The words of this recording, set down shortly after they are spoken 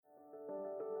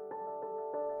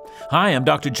Hi, I'm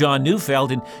Dr. John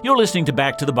Neufeld, and you're listening to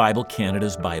Back to the Bible,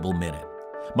 Canada's Bible Minute.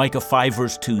 Micah 5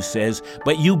 verse 2 says,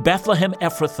 "But you, Bethlehem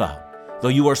Ephrathah, though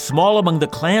you are small among the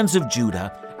clans of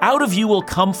Judah, out of you will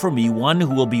come for me one who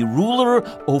will be ruler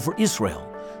over Israel,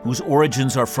 whose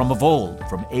origins are from of old,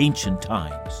 from ancient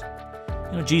times."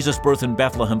 Jesus' birth in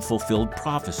Bethlehem fulfilled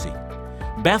prophecy.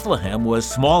 Bethlehem was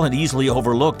small and easily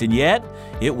overlooked, and yet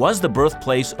it was the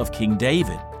birthplace of King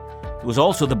David. It was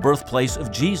also the birthplace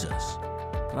of Jesus.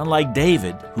 But unlike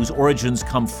David, whose origins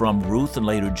come from Ruth and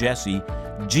later Jesse,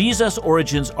 Jesus'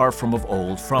 origins are from of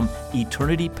old, from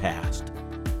eternity past.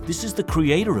 This is the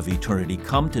creator of eternity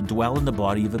come to dwell in the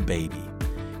body of a baby.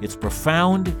 It's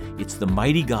profound. It's the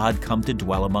mighty God come to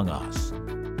dwell among us.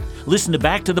 Listen to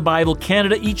Back to the Bible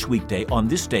Canada each weekday on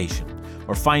this station,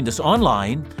 or find us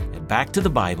online at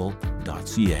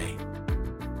backtothebible.ca.